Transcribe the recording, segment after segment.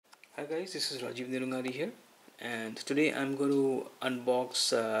Hi guys, this is Rajiv Nedungadi here, and today I'm going to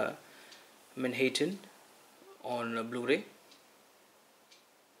unbox Manhattan on Blu-ray.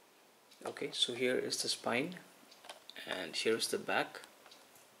 Okay, so here is the spine and here's the back.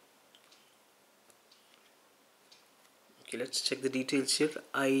 Okay, let's check the details here.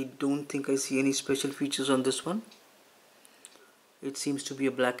 I don't think I see any special features on this one. It seems to be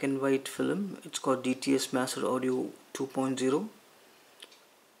a black and white film. It's got DTS Master Audio 2.0,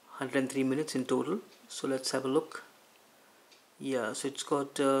 103 minutes in total. So let's have a look. Yeah, so it's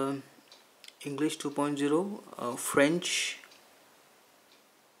got English 2.0, French,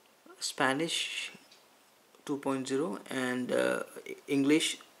 Spanish 2.0, and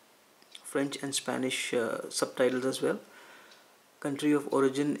English, French and Spanish subtitles as well. Country of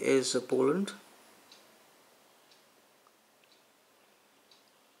origin is Poland.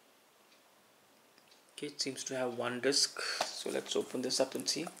 Okay, it seems to have one disc, so let's open this up and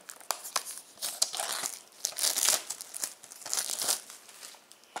see.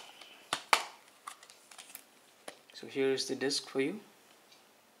 So here is the disc for you.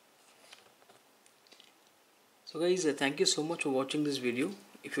 So guys, thank you so much for watching this video.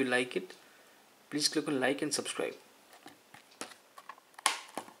 If you like it, please click on like and subscribe.